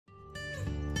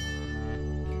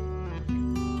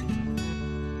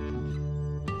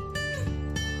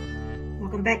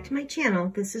Welcome back to my channel.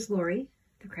 This is Lori,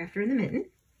 the Crafter in the Mitten.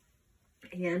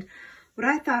 And what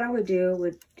I thought I would do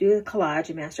a collage,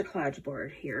 a master collage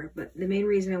board here. But the main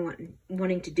reason I'm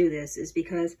wanting to do this is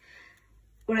because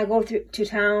when I go to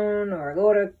town or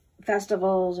go to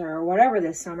festivals or whatever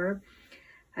this summer,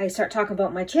 I start talking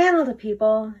about my channel to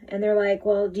people and they're like,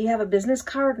 well, do you have a business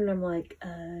card? And I'm like,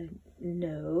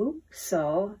 no.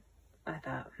 So I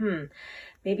thought,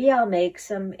 maybe I'll make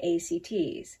some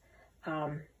ACTs,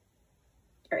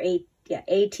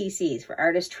 ATCs for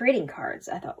artist trading cards.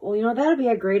 I thought, well, you know, that'd be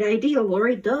a great idea,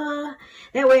 Lori, duh.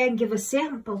 That way I can give a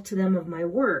sample to them of my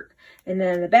work. And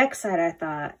then on the back side, I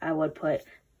thought I would put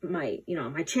my,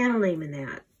 my channel name in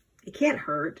that. It can't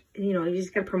hurt. You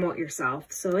just got to promote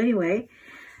yourself. So anyway,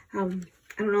 I don't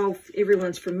know if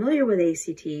everyone's familiar with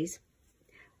ACTs.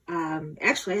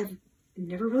 Actually, I've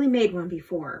never really made one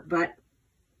before, but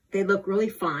they look really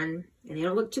fun and they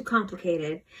don't look too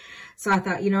complicated. So I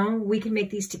thought, we can make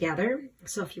these together.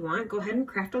 So if you want, go ahead and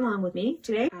craft along with me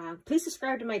today. Please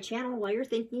subscribe to my channel while you're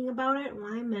thinking about it,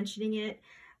 while I'm mentioning it,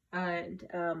 and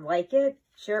like it,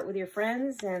 share it with your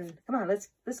friends, and come on, let's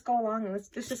go along and let's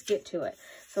just get to it.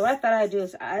 So what I thought I'd do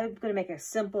is I'm going to make a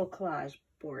simple collage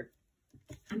board.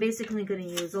 I'm basically going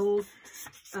to use old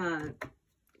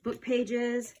book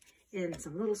pages and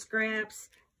some little scraps.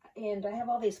 And I have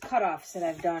all these cutoffs that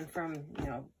I've done from,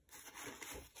 what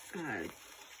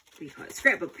do you call it,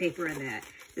 scrapbook paper and that.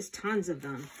 There's tons of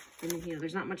them. And then,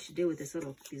 there's not much to do with these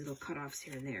little cutoffs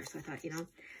here and there. So I thought,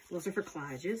 those are for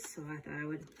collages. So I thought I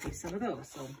would do some of those.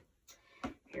 So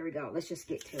here we go. Let's just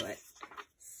get to it.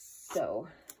 So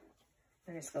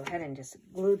I'm just go ahead and just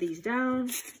glue these down.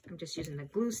 I'm just using the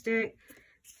glue stick.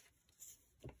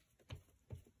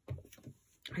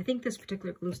 I think this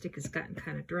particular glue stick has gotten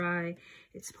kind of dry.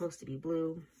 It's supposed to be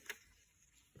blue.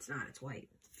 It's not, it's white.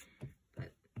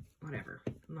 But whatever,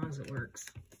 as long as it works.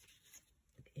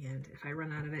 And if I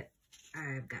run out of it,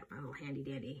 I've got my little handy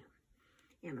dandy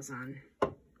Amazon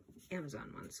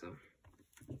one, so.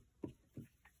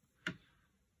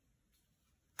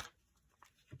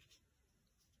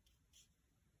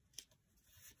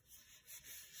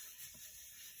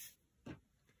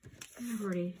 I've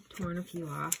already torn a few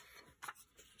off.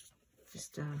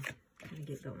 Just kind of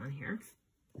get going here.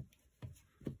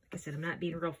 Like I said, I'm not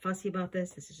being real fussy about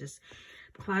this. This is just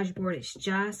a collage board. It's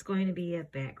just going to be a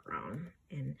background.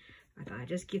 And I thought I'd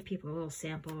just give people a little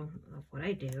sample of what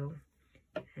I do.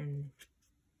 And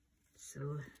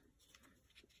so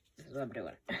this is what I'm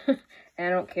doing. And I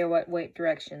don't care what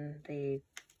direction the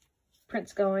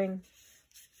print's going.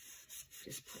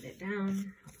 Just put it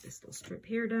down. Put this little strip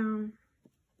here down.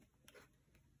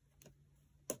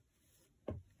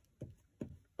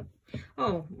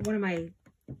 Oh, the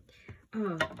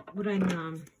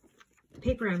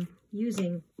paper I'm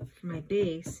using for my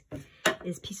base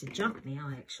is a piece of junk mail,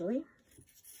 actually.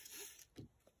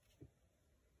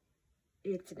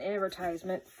 It's an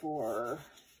advertisement for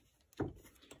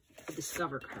a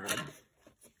Discover card.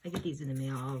 I get these in the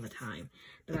mail all the time,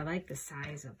 but I like the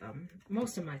size of them.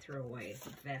 Most of them I throw away, the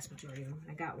vast majority of them.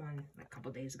 I got one a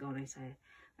couple days ago and I said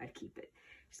I'd keep it.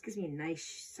 Just gives me a nice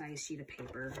size sheet of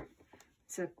paper.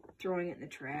 So throwing it in the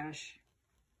trash,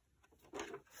 I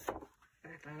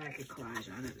thought I could collage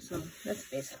on it. So that's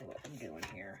basically what I'm doing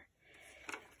here.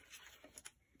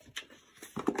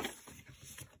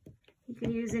 You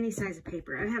can use any size of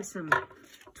paper. I have some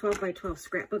 12 by 12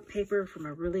 scrapbook paper from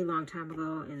a really long time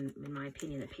ago. And in my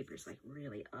opinion, the paper is like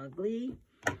really ugly.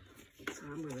 So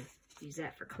I'm going to use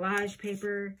that for collage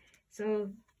paper. So,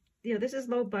 this is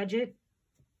low budget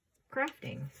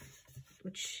crafting,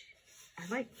 which I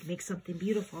like to make something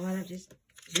beautiful out of just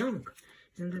junk.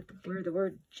 Isn't that where the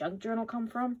word junk journal come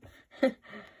from?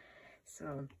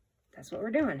 So that's what we're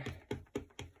doing.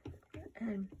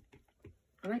 And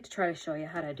I like to try to show you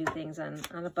how to do things on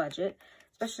a budget,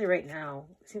 especially right now.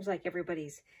 It seems like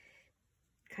everybody's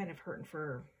kind of hurting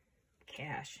for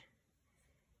cash.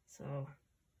 So,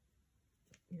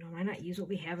 why not use what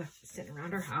we have sitting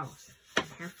around our house and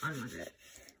have fun with it?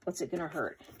 What's it gonna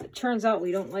hurt? If it turns out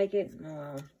we don't like it,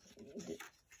 no.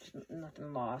 There's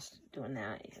nothing lost doing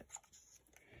that.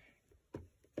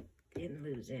 Didn't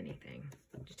lose anything.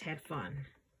 Just had fun.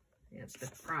 It's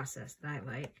the process that I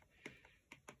like.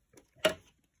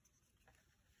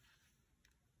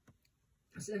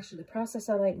 It's actually the process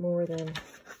I like more than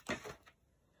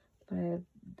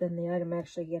the item I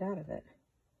actually get out of it.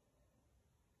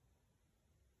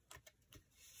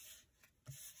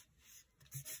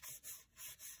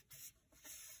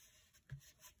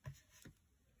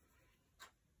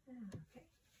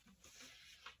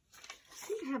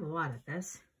 I have a lot of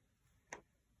this.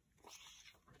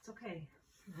 It's okay.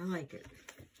 I like it.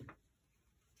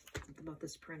 Something about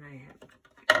this print I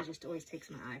have. It just always takes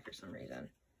my eye for some reason.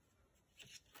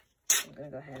 I'm going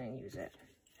to go ahead and use it.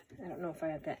 I don't know if I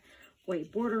have that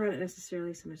white border on it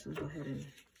necessarily, so I'm just going to go ahead and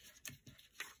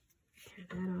tear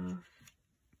that off.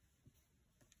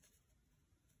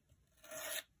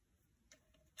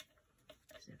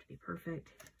 Doesn't have to be perfect.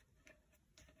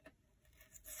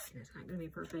 And it's not going to be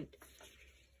perfect.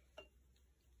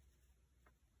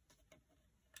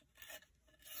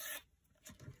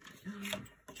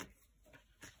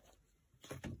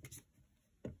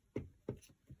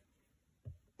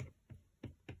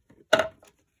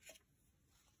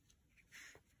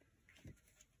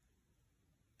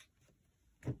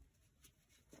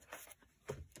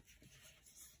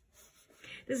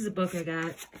 This is a book I got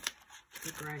at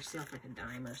the garage sale for like a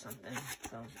dime or something.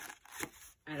 So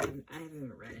I haven't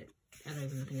even read it. I don't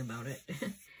even know anything about it.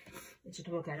 It's just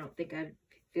a book I don't think I'd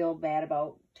feel bad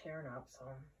about tearing up. So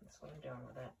that's what I'm doing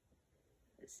with it.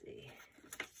 Let's see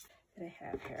what I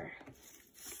have here.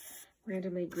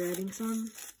 Randomly grabbing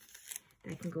some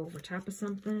that can go over top of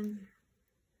something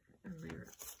and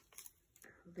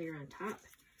layer on top.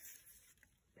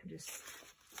 I'm just,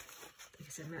 like I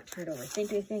said, I'm not trying to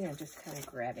overthink anything. I'm just kind of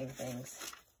grabbing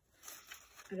things.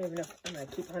 I don't even know if I'm going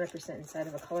to keep 100% inside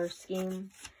of a color scheme.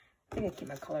 I think I keep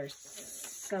my colors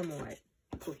somewhat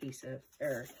cohesive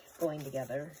or going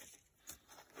together.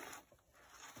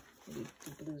 Maybe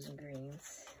the blues and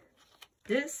greens.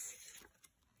 This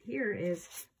here is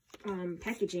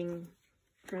packaging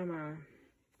from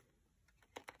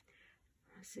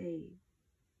let's say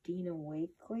Dina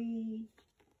Wakley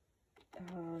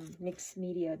mixed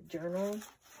media journal,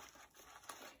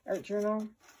 art journal.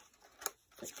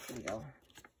 Here we go.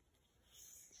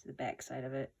 This is the back side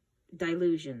of it.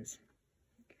 Dilutions.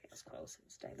 Okay, that's close.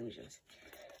 It's dilutions.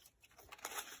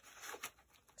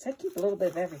 So I keep a little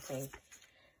bit of everything.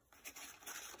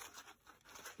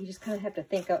 You just kind of have to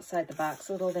think outside the box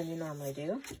a little than you normally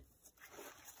do.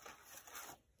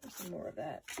 There's some more of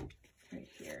that right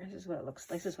here. This is what it looks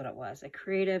like. This is what it was. A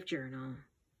creative journal.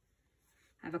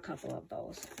 I have a couple of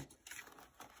those.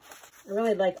 I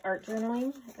really like art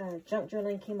journaling. Junk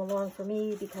journaling came along for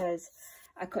me because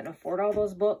I couldn't afford all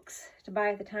those books to buy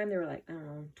at the time. They were like, I don't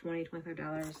know, $20,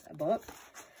 $25 a book.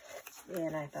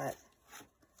 And I thought,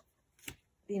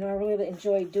 you know, I really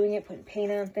enjoyed doing it, putting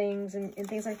paint on things and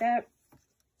things like that.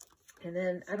 And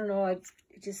then, I don't know, I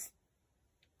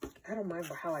don't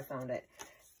remember how I found it.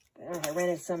 I ran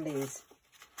into somebody's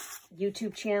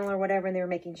YouTube channel or whatever, and they were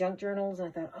making junk journals. And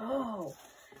I thought, oh,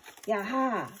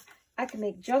 yeah, I can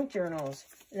make junk journals.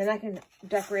 And then I can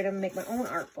decorate them and make my own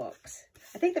art books.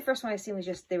 I think the first one I seen was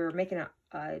just, they were making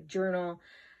a journal.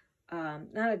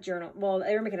 Not a journal. Well,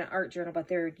 they were making an art journal, but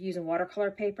they were using watercolor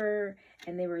paper.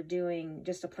 And they were doing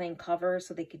just a plain cover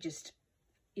so they could just,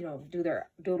 you know, do their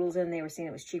doodles in. They were saying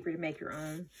it was cheaper to make your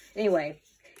own. Anyway,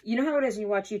 you know how it is when you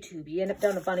watch YouTube. You end up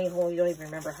down a bunny hole. You don't even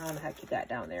remember how in the heck you got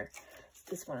down there.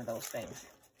 It's one of those things.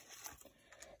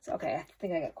 So, okay, I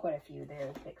think I got quite a few there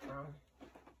to pick from.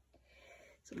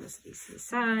 So let's set these to the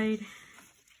side.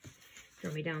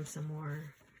 Throw me down some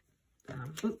more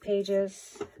book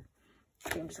pages.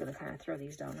 Okay, I'm just going to kind of throw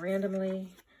these down randomly.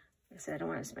 Like I said, I don't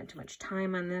want to spend too much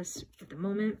time on this at the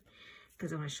moment,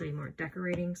 because I want to show you more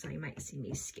decorating, so you might see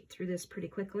me skip through this pretty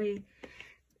quickly.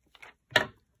 I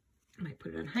might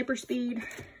put it on hyper speed.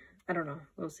 I don't know.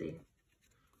 We'll see.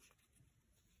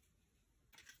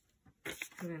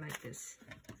 I really like this.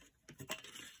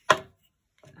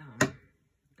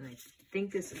 And I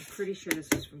think this, I'm pretty sure this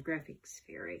is from Graphics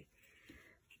Fairy.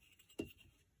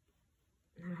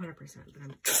 Not 100%, but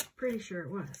I'm pretty sure it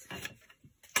was.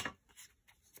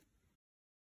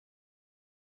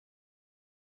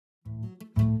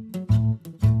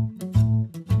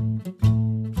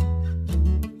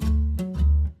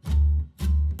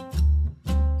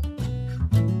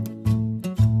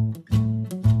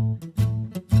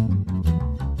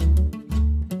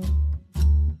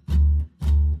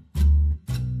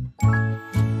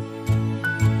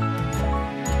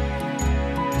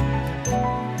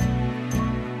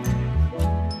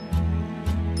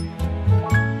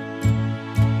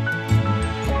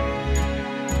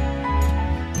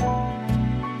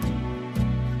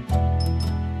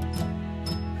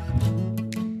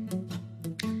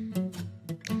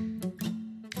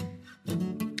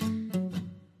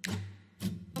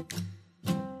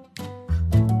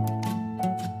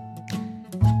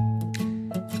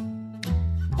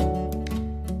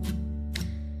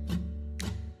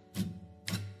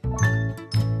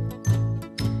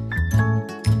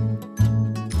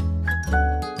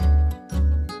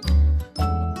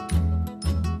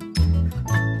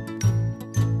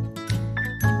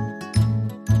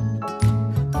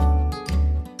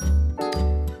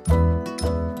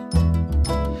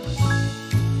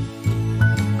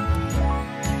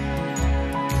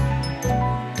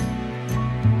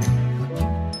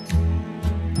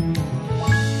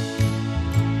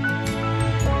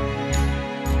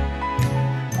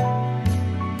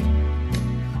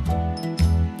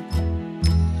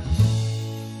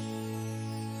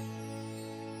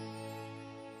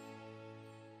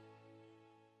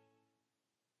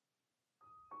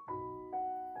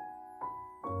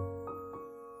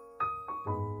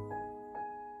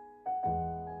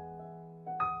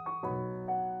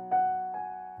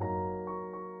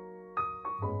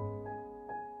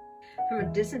 From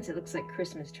a distance, it looks like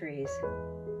Christmas trees.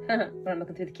 When I'm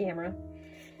looking through the camera.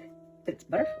 But it's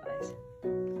butterflies.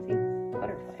 See?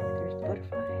 Butterfly. There's the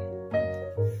butterfly.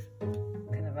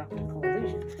 Kind of optical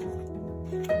illusion.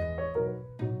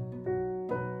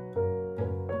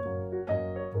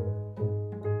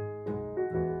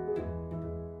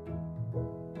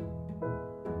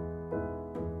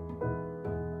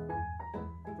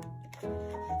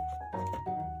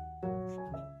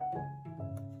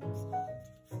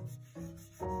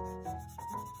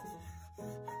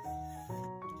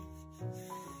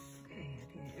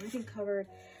 Everything covered,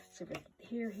 so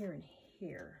here, here, and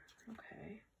here.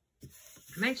 Okay.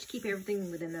 I might just keep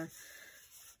everything within the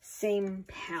same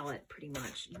palette, pretty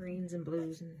much. Greens and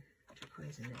blues and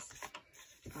turquoise in this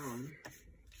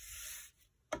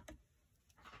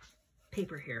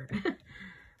paper here.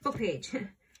 Book page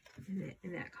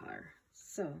in that color.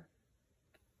 So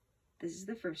this is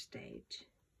the first stage.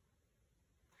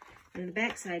 And the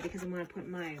back side, because I'm going to put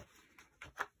my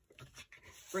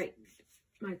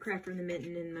my crafter in the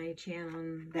mitten and my channel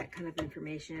and that kind of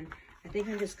information. I think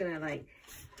I'm just gonna like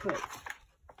put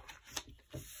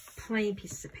plain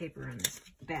pieces of paper on this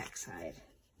back side.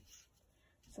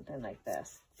 Something like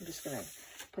this. I'm just gonna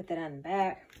put that on the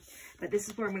back. But this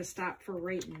is where I'm gonna stop for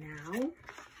right now. And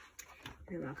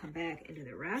then I'll come back and do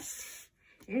the rest.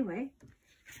 Anyway,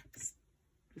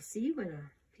 we'll see you in a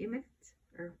few minutes,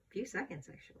 or a few seconds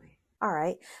actually. All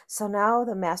right, so now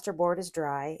the master board is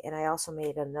dry, and I also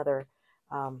made another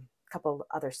couple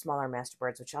other smaller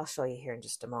masterboards, which I'll show you here in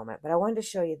just a moment. But I wanted to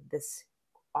show you this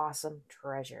awesome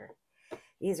treasure.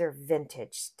 These are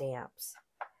vintage stamps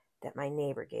that my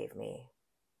neighbor gave me.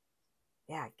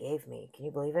 Yeah, gave me. Can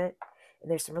you believe it?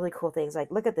 And there's some really cool things.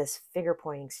 Like, look at this finger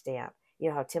pointing stamp. You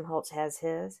know how Tim Holtz has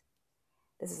his?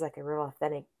 This is like a real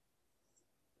authentic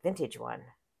vintage one.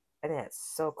 I think that's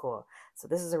so cool. So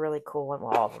this is a really cool one.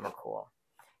 Well, all of them are cool.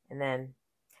 And then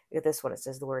look at this one. It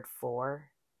says the word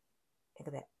for. Look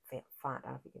at that font. I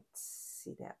don't know if you can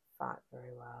see that font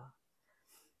very well.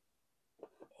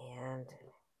 And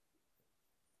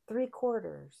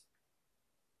 3/4.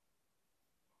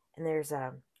 And there's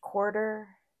a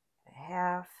quarter, a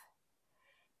half,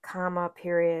 comma,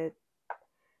 period,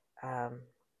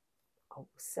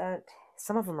 cent.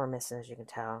 Some of them are missing, as you can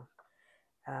tell.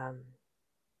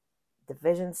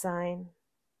 Division sign.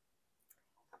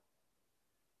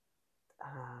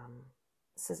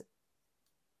 This is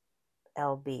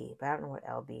LB, but I don't know what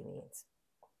LB means.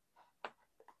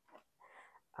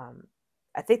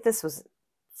 I think this was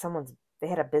they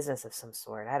had a business of some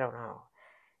sort. I don't know.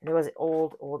 And there was an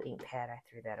old ink pad. I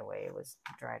threw that away. It was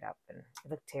dried up and it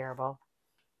looked terrible.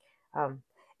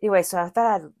 Anyway, so I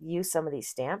thought I'd use some of these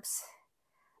stamps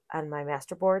on my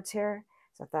master boards here.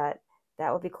 So I thought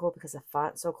that would be cool because the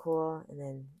font's so cool. And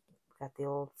then got the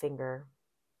old finger.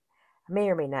 I may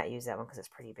or may not use that one because it's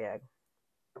pretty big.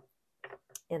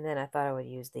 And then I thought I would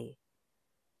use the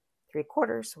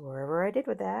 3/4, wherever I did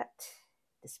with that.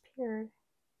 Disappeared.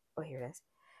 Oh, here it is.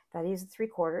 Thought I'd use the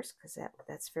 3/4 because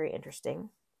that's very interesting.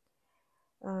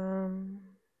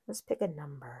 Let's pick a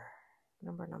number.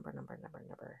 Number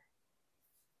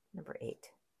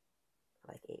 8.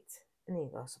 I like 8s. And then you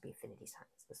can also be affinity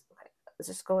signs. Let's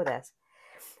just go with this.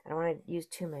 I don't want to use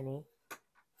too many.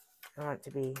 I don't want it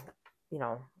to be,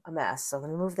 a mess. So let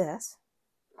me move this.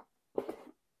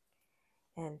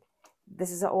 And this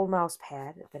is an old mouse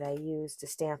pad that I use to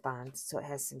stamp on, so it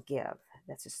has some give.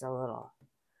 That's just a little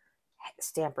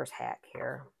stamper's hack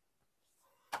here.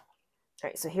 All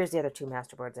right, so here's the other 2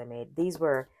 masterboards I made. These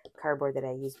were cardboard that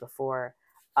I used before.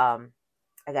 I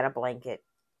got a blanket.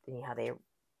 You know how they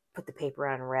put the paper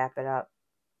on and wrap it up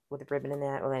with a ribbon in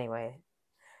that? Well, anyway,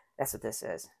 that's what this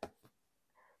is.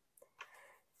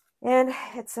 And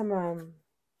it's some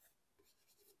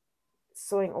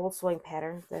old sewing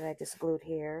patterns that I just glued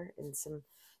here, and some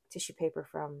tissue paper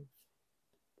from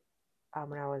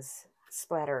when I was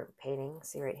splatter painting.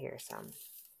 See right here, some.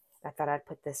 I thought I'd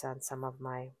put this on some of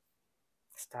my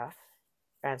stuff,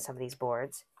 on some of these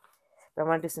boards. But I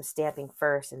want to do some stamping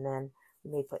first, and then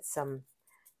we may put some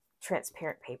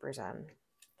transparent papers on.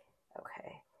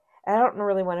 Okay. I don't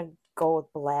really want to go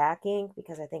with black ink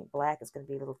because I think black is going to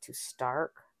be a little too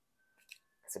stark.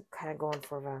 So I'm kind of going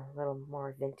for a little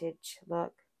more vintage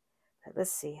look. But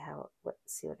let's see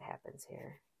what happens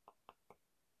here.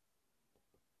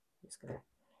 I'm just gonna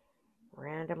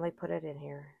randomly put it in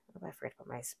here. Oh, I forgot to put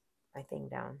my thing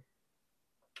down.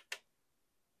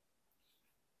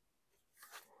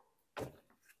 Let's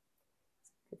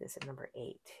put this at number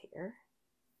 8 here.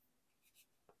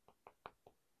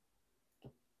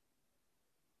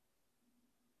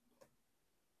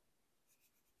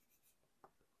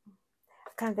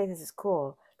 I kind of think this is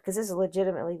cool because this is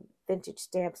legitimately vintage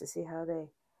stamps to see how they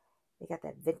got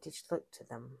that vintage look to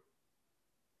them.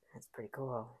 That's pretty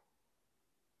cool.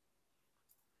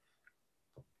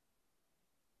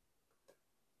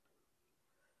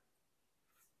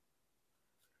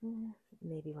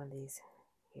 Maybe one of these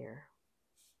here.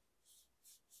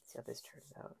 See how this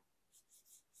turns out.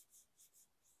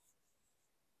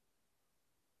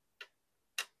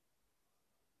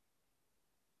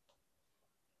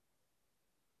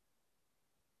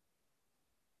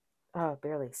 Oh, I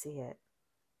barely see it.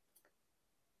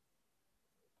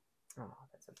 Oh,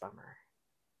 that's a bummer.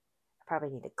 I probably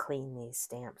need to clean these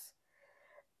stamps.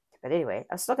 But anyway,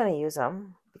 I'm still going to use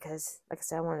them because, like I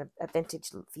said, I want a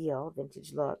vintage feel,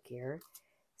 vintage look here.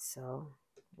 So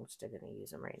I'm still going to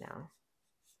use them right now.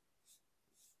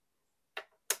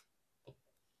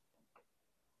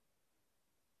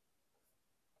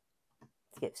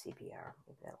 Skip CPR.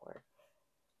 Maybe that'll work.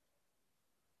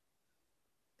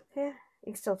 Yeah,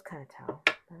 you can still kind of tell.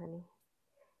 Let me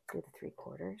do the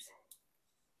 3/4.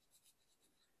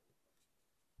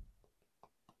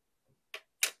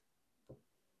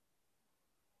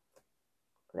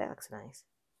 That looks nice.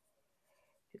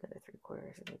 Do the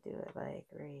 3/4 and we do it like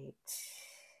right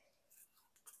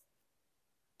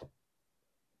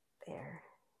there.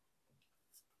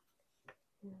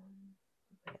 We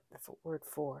have the word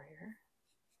 4 here.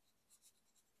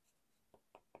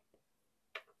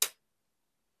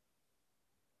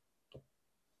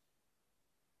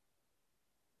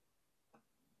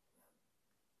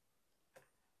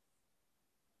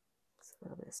 It's a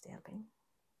little bit of stamping.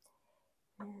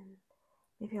 And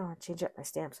maybe I want to change up my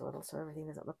stamps a little so everything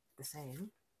doesn't look the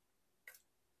same.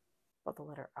 About the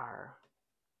letter R.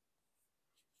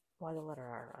 Why the letter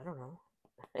R? I don't know.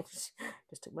 It just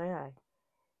took my eye.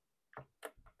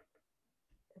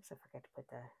 Oops, I forgot to put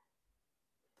the...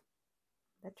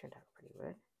 That turned out pretty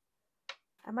good.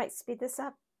 I might speed this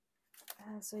up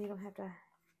so you don't have to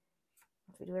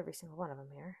do every single one of them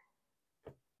here.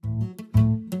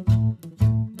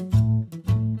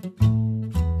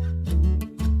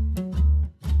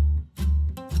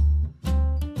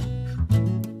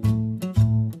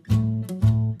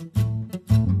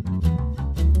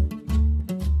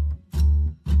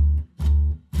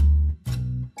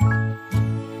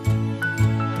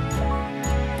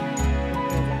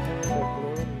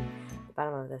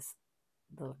 This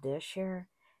little dish here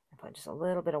and put just a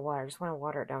little bit of water. I just want to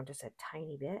water it down just a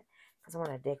tiny bit because I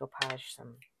want to decoupage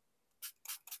some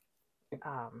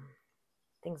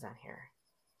things on here.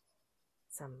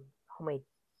 Some homemade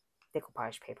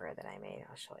decoupage paper that I made.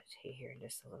 I'll show it to you here in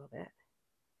just a little bit.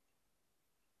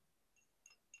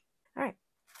 All right,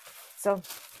 so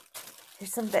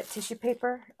here's some of that tissue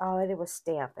paper. All I did was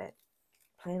stamp it.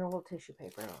 Plain old tissue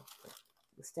paper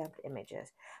with stamped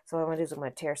images. So what I'm going to do is I'm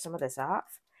going to tear some of this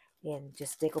off and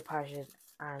just decoupage it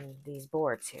on these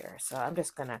boards here. So I'm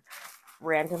just going to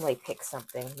randomly pick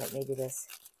something, like maybe this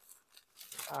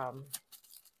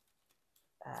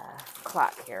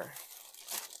clock here.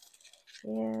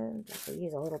 And I'll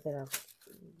use a little bit of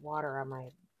water on my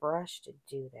brush to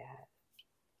do that.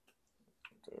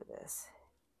 Do this.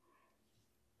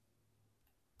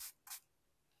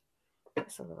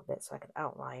 Just a little bit so I can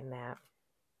outline that.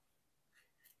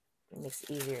 It makes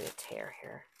it easier to tear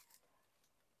here.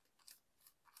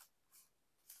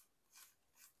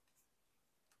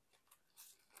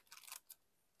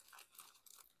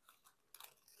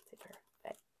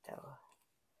 Perfecto.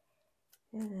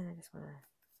 And then I just want to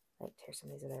like tear some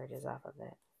of these other edges off of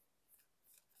it.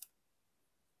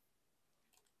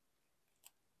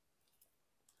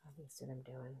 That's what I'm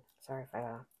doing. Sorry if I got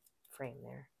a frame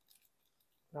there.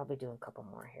 I'll be doing a couple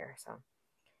more here. So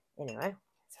anyway,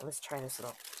 so let's try this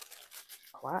little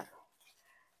clock.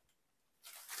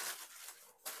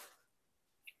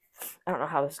 I don't know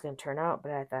how this is going to turn out,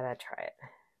 but I thought I'd try it.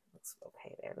 Looks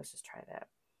okay there. Let's just try that.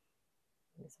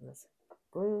 Use some of this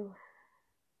glue.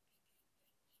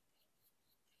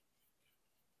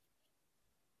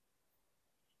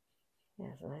 Yeah,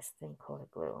 it's a nice thin coat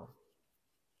of glue.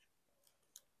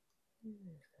 I'm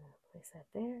just going to place that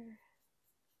there.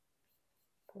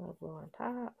 Put a little glue on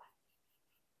top.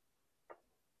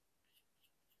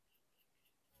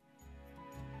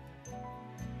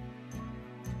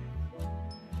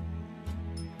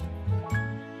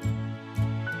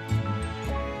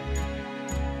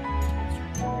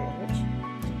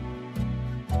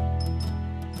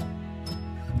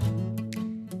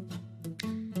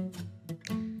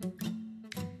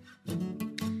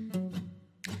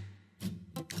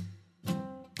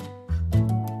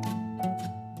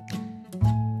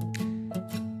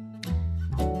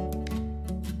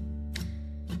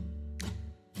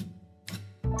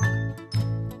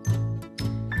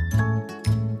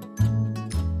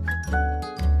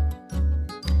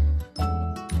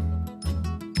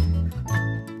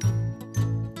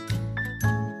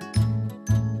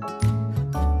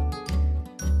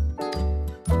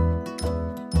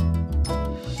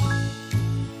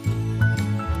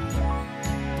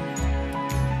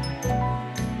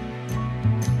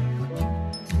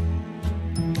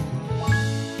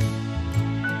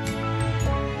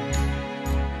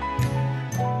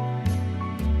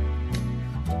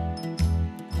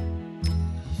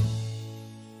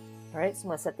 right, so I'm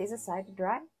going to set these aside to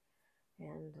dry,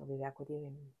 and I'll be back with you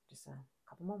in just a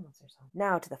couple moments or so.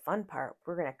 Now to the fun part.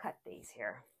 We're going to cut these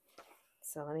here.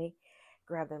 So let me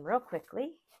grab them real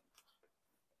quickly.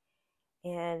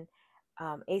 And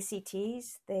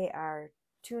ACTs, they are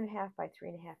 2.5 by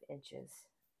 3.5 inches.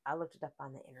 I looked it up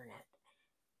on the internet,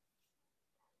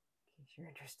 in case you're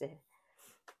interested.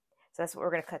 So that's what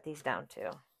we're going to cut these down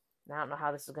to. Now, I don't know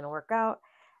how this is going to work out.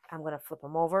 I'm going to flip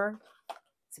them over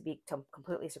to be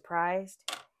completely surprised.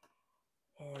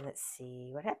 And let's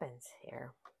see what happens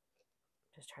here.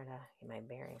 Just trying to get my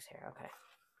bearings here. Okay.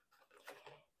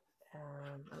 I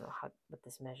don't know what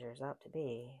this measures out to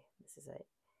be. This is a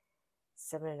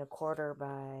 7.25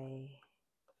 by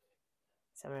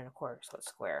 7.25, so it's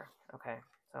square. Okay,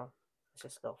 so let's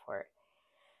just go for it.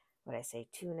 What I say,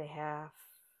 2.5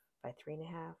 by 3.5.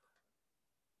 So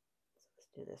let's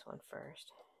do this one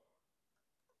first.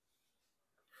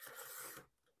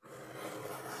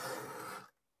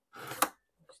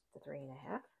 Just the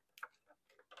 3.5.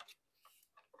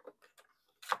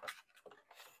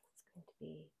 It's going to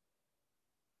be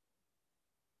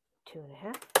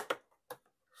 2.5.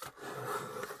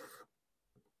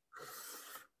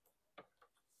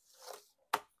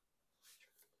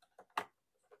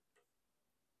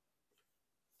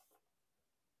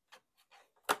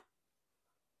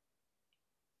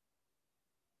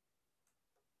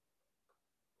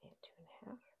 And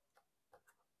 2.5.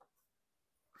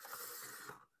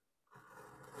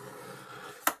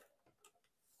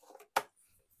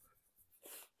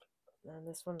 Now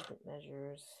this one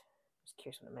measures, I'm just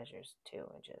curious what it measures, 2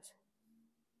 inches.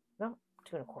 No,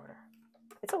 2.25.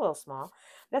 It's a little small.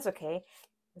 That's okay.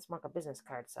 Let's mark a business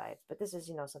card size. But this is,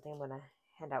 something I'm going to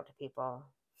hand out to people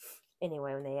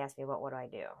anyway when they ask me what do I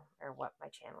do or what my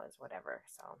channel is, whatever.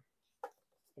 So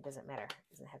it doesn't matter. It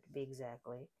doesn't have to be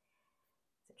exactly.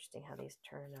 It's interesting how these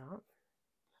turn out.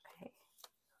 Okay,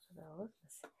 so those.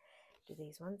 Let's do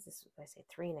these ones. This, I say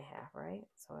 3.5, right?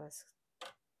 So let's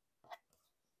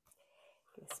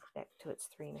get this back to its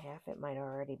 3.5. It might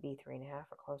already be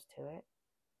 3.5 or close to it.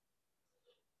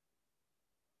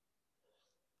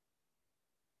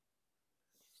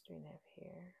 Just 3.5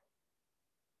 here.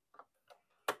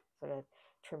 So that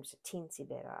trims a teensy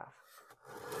bit off.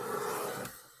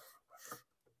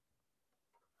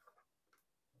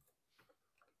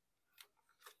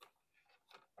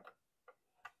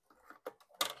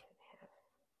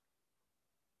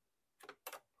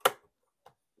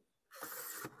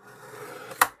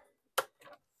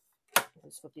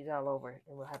 Just flip these all over and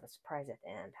we'll have a surprise at the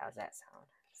end. How's that sound?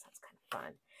 Sounds kind of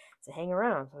fun. So hang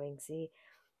around so we can see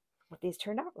what these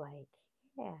turned out like.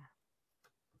 Yeah.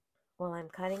 While I'm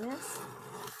cutting this,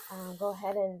 go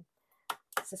ahead and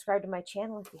subscribe to my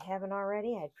channel if you haven't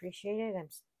already. I appreciate it. I'm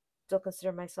still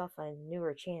consider myself a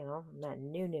newer channel. I'm not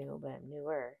new, but I'm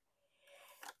newer.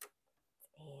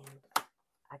 And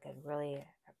I could really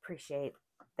appreciate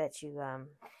that you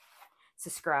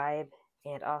subscribe.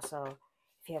 And also,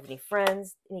 if you have any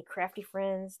friends, any crafty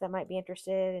friends that might be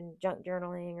interested in junk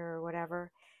journaling or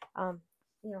whatever, tell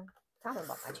them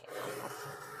about my channel.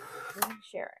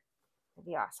 Share it. It'd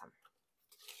be awesome.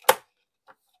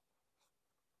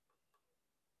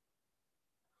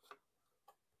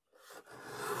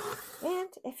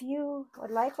 And if you would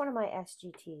like one of my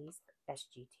SGTs,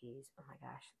 oh my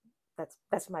gosh,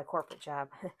 that's my corporate job.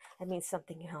 That means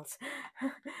something else.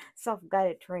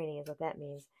 Self-guided training is what that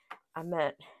means. I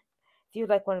meant, if you'd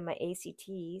like one of my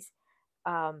ACTs,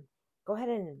 go ahead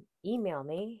and email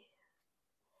me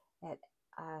at,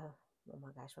 oh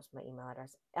my gosh, what's my email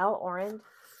address?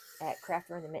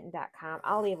 lorand@craftaroundthemitten.com.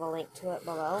 I'll leave a link to it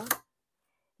below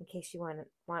in case you want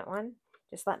one.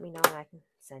 Just let me know and I can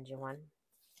send you one.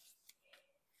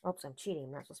 Oops, I'm cheating.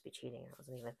 I'm not supposed to be cheating. I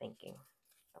wasn't even thinking.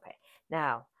 Okay,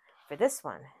 now for this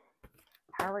one,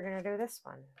 how are we going to do this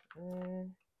one?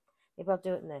 Maybe I'll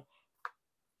do it in the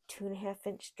 2.5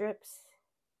 inch strips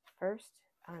first.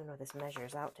 I don't know what this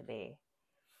measures out to be.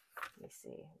 Let me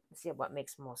see. Let's see what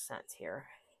makes most sense here.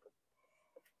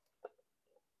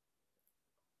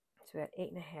 So we got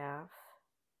 8.5.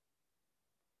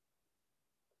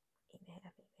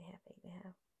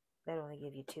 8.5. That'll only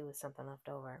give you 2 with something left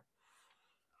over.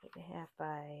 8.5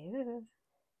 by, I'm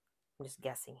just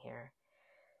guessing here.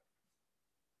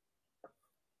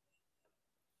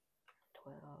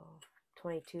 12,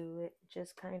 22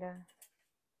 inches, kind of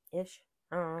ish.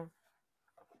 I don't know.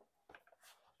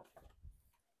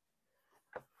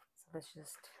 So let's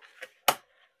just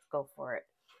go for it.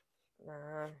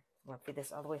 I'm going to feed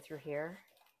this all the way through here.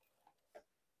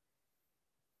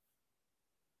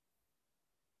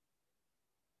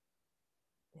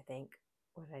 I think,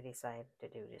 what did I decide to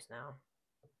do just now?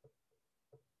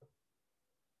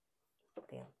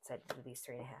 They said to do these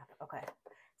 3.5. Okay,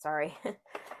 sorry. I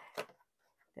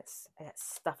got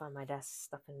stuff on my desk,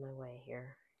 stuff in my way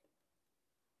here.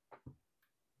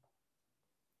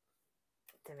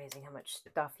 It's amazing how much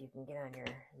stuff you can get on your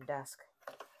desk.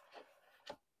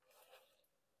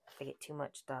 If I get too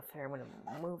much stuff here, I'm going to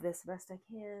move this the best I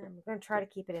can. I'm going to try to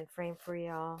keep it in frame for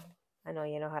y'all. I know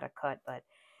you know how to cut, but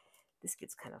this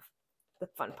gets kind of, the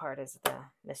fun part is the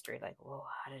mystery. Like, whoa,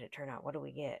 how did it turn out? What do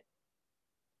we get?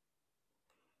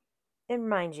 And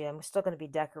mind you, I'm still going to be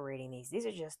decorating these. These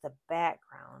are just the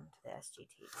background to the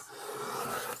SGTs.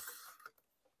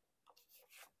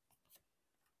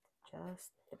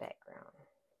 Just the background.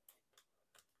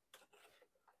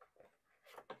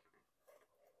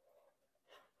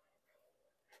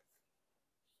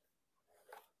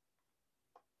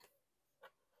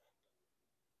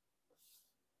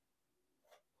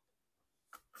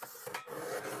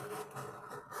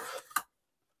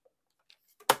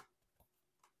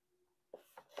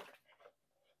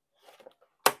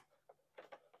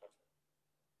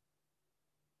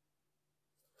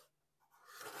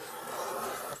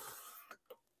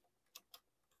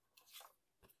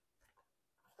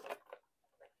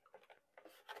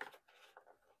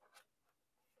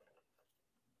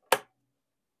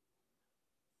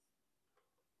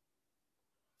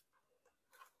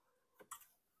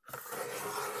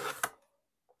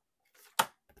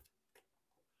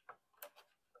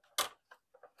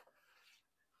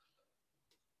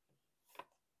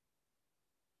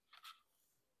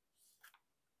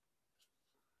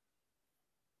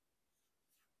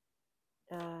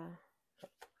 I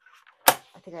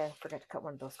think I forgot to cut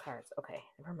one of those cards. Okay,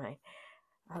 never mind.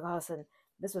 All of a sudden,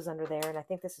 this was under there, and I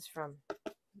think this is from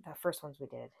the first ones we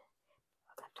did.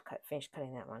 I'll have to finish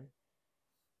cutting that one.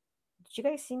 Did you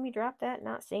guys see me drop that?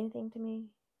 Not say anything to me?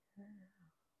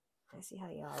 I see how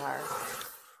y'all are.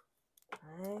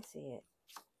 I see it.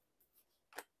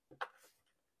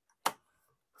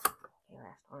 Okay,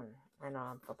 last one. I know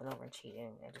I'm flipping over and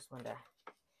cheating. I just wanted to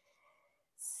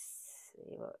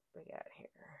see what we got here.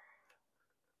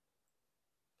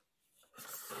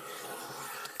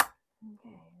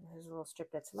 Okay, there's a little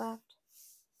strip that's left.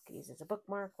 Could use it as a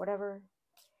bookmark, whatever.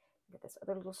 Get this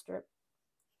other little strip.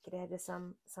 Could add to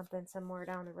something somewhere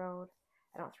down the road.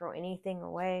 I don't throw anything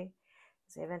away,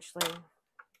 because I eventually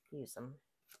use them.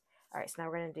 All right, so now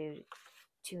we're going to do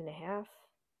 2.5.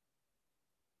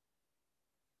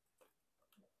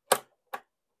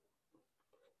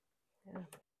 Yeah.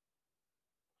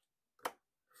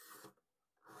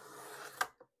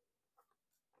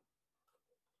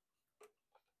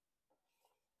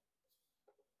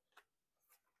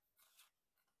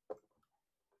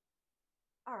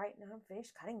 All right, now I'm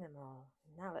finished cutting them all.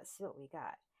 Now let's see what we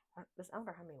got. I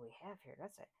wonder how many we have here.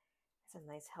 That's a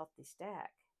nice healthy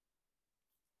stack.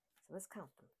 So let's count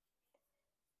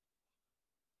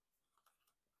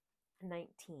them.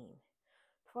 19.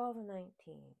 12 and 19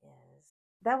 is,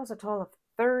 that was a total of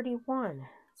 31.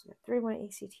 So we have 31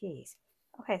 ACTs.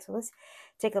 Okay, so let's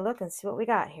take a look and see what we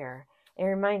got here. And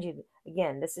remind you,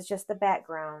 again, this is just the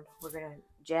background. We're going to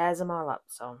jazz them all up.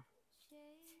 So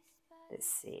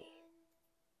let's see.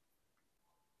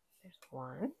 There's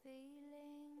one.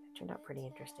 That turned out pretty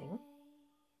interesting.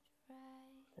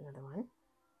 Another one.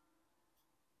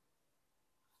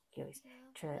 You always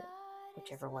turn it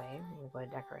whichever way when we go to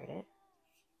decorate it.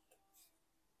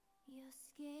 Your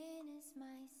skin is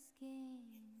my skin,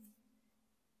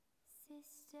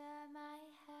 sister, my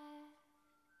half,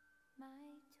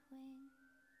 my twin.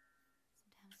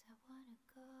 Sometimes I wanna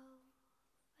go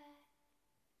back.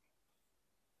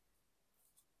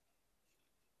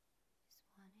 Just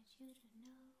wanted you to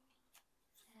know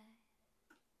that.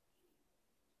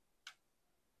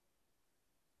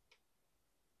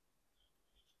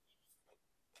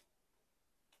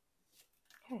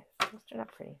 Okay, those turned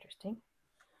out pretty interesting.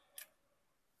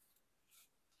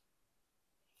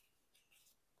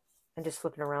 And just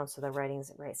flipping around so the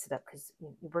writing's right set up, because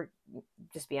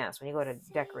just be honest, when you go to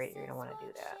decorate, you're going to want to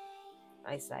do that.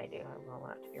 I do. I will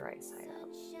want it to be right side up.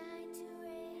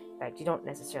 In fact, you don't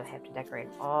necessarily have to decorate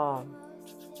them all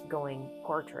going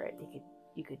portrait.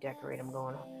 You could decorate them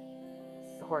going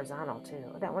horizontal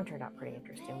too. That one turned out pretty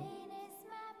interesting.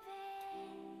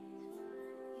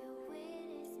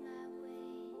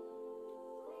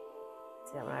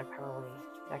 See, that one I'd probably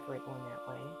decorate going that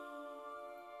way.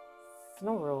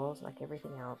 No rules, like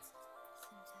everything else.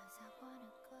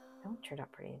 That one turned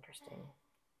out pretty interesting.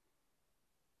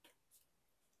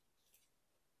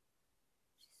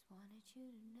 Just wanted you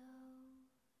to know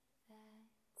that.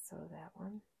 So that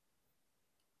one.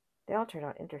 They all turned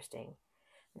out interesting.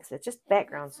 Because it's just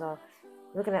background, so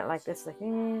looking at it like this, like,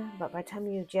 but by the time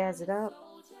you jazz it up,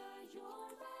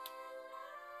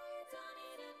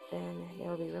 then it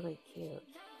will be really cute.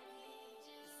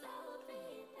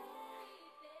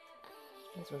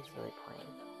 This one's really plain.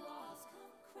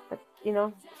 But, you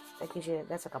know, that gives you,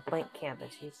 that's like a blank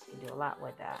canvas. You can do a lot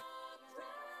with that.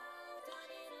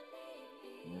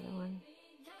 Another one.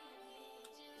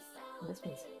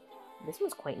 This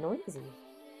one's quite noisy.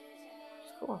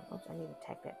 It's cool. Oops, I need to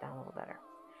tack that down a little better.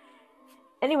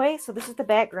 Anyway, so this is the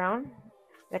background.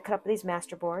 I cut up these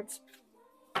master boards.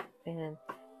 And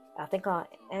I think I'll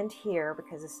end here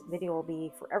because this video will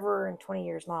be forever and 20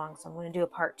 years long. So I'm going to do a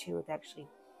part 2 of actually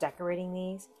decorating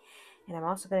these. And I'm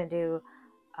also going to do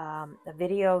a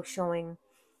video showing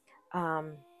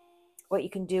what you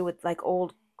can do with like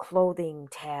old clothing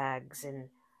tags and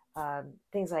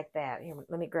things like that. Here,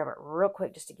 let me grab it real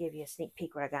quick just to give you a sneak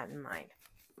peek what I got in mind.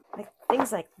 Like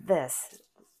things like this.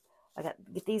 I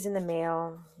get these in the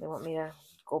mail. They want me to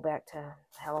go back to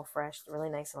HelloFresh. Really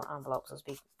nice little envelopes. Those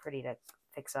be pretty to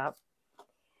fix up.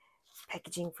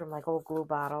 Packaging from like old glue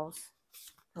bottles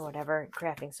or whatever.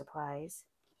 Crafting supplies.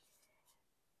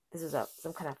 This is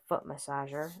some kind of foot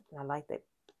massager. And I like the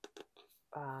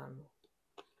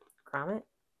grommet.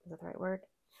 Is that the right word?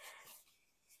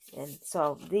 And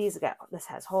so this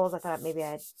has holes. I thought maybe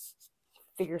I'd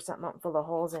figure something out and fill the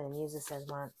holes in and use this as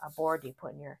a board you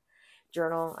put in your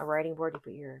journal, a writing board you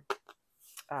put your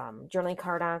journaling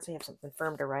card on so you have something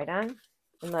firm to write on.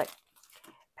 And look,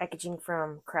 packaging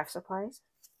from craft supplies.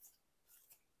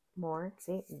 More,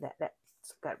 see,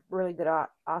 that's got really good,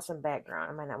 awesome background.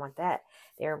 I might not want that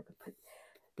there.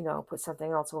 Put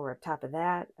something else over top of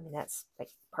that. I mean, that's like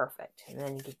perfect. And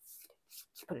then you could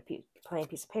put a plain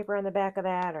piece of paper on the back of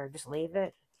that, or just leave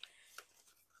it.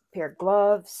 A pair of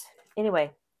gloves.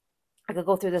 Anyway, I could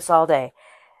go through this all day,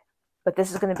 but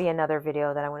this is going to be another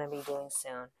video that I'm going to be doing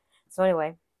soon. So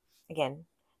anyway, again,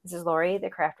 this is Lori, the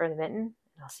crafter of the mitten,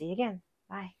 and I'll see you again.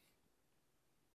 Bye.